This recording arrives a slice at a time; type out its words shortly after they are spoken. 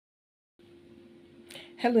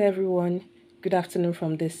Hello everyone, good afternoon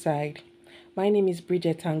from this side. My name is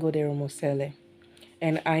Bridget Tango de Romosele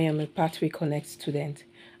and I am a Pathway Connect student.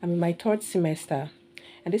 I'm in my third semester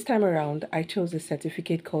and this time around I chose a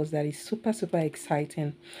certificate course that is super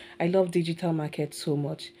exciting. I love digital marketing so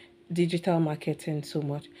much.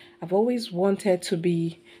 I've always wanted to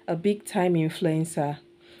be a big time influencer.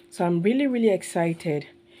 So I'm really excited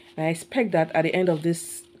and I expect that at the end of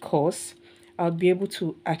this course I'll be able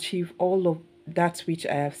to achieve all of that which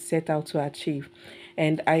I have set out to achieve.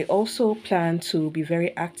 And I also plan to be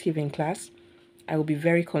very active in class. I will be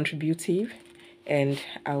very contributive and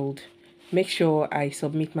I would make sure I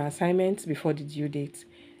submit my assignments before the due date.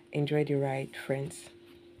 Enjoy the ride, friends.